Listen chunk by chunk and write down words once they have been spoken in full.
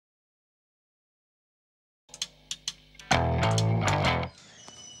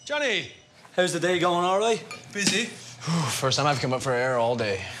Johnny! How's the day going, all right? Busy. First time I've come up for air all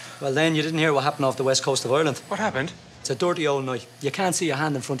day. Well, then, you didn't hear what happened off the west coast of Ireland. What happened? It's a dirty old night. You can't see your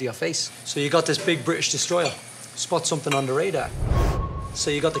hand in front of your face. So you got this big British destroyer. Spot something on the radar. So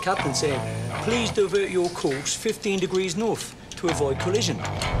you got the captain saying, please divert your course 15 degrees north to avoid collision.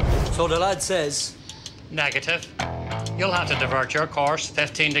 So the lad says... Negative. You'll have to divert your course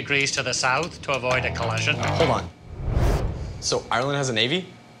 15 degrees to the south to avoid a collision. Hold on. So Ireland has a navy?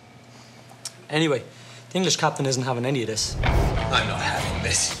 Anyway, the English captain isn't having any of this. I'm not having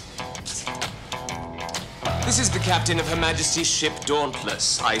this. This is the captain of Her Majesty's ship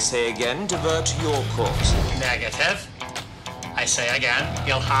Dauntless. I say again, divert your course. Negative. I say again,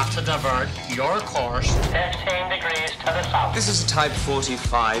 you'll have to divert your course 15 degrees to the south. This is a Type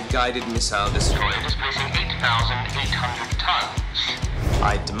 45 guided missile destroyer displacing 8,800 tons.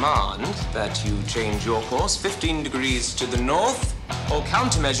 I demand that you change your course 15 degrees to the north, or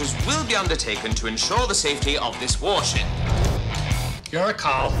countermeasures will be undertaken to ensure the safety of this warship. Your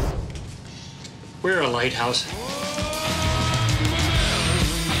call. We're a lighthouse.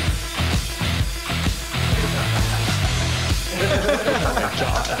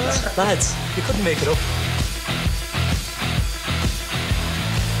 Lads, you couldn't make it up.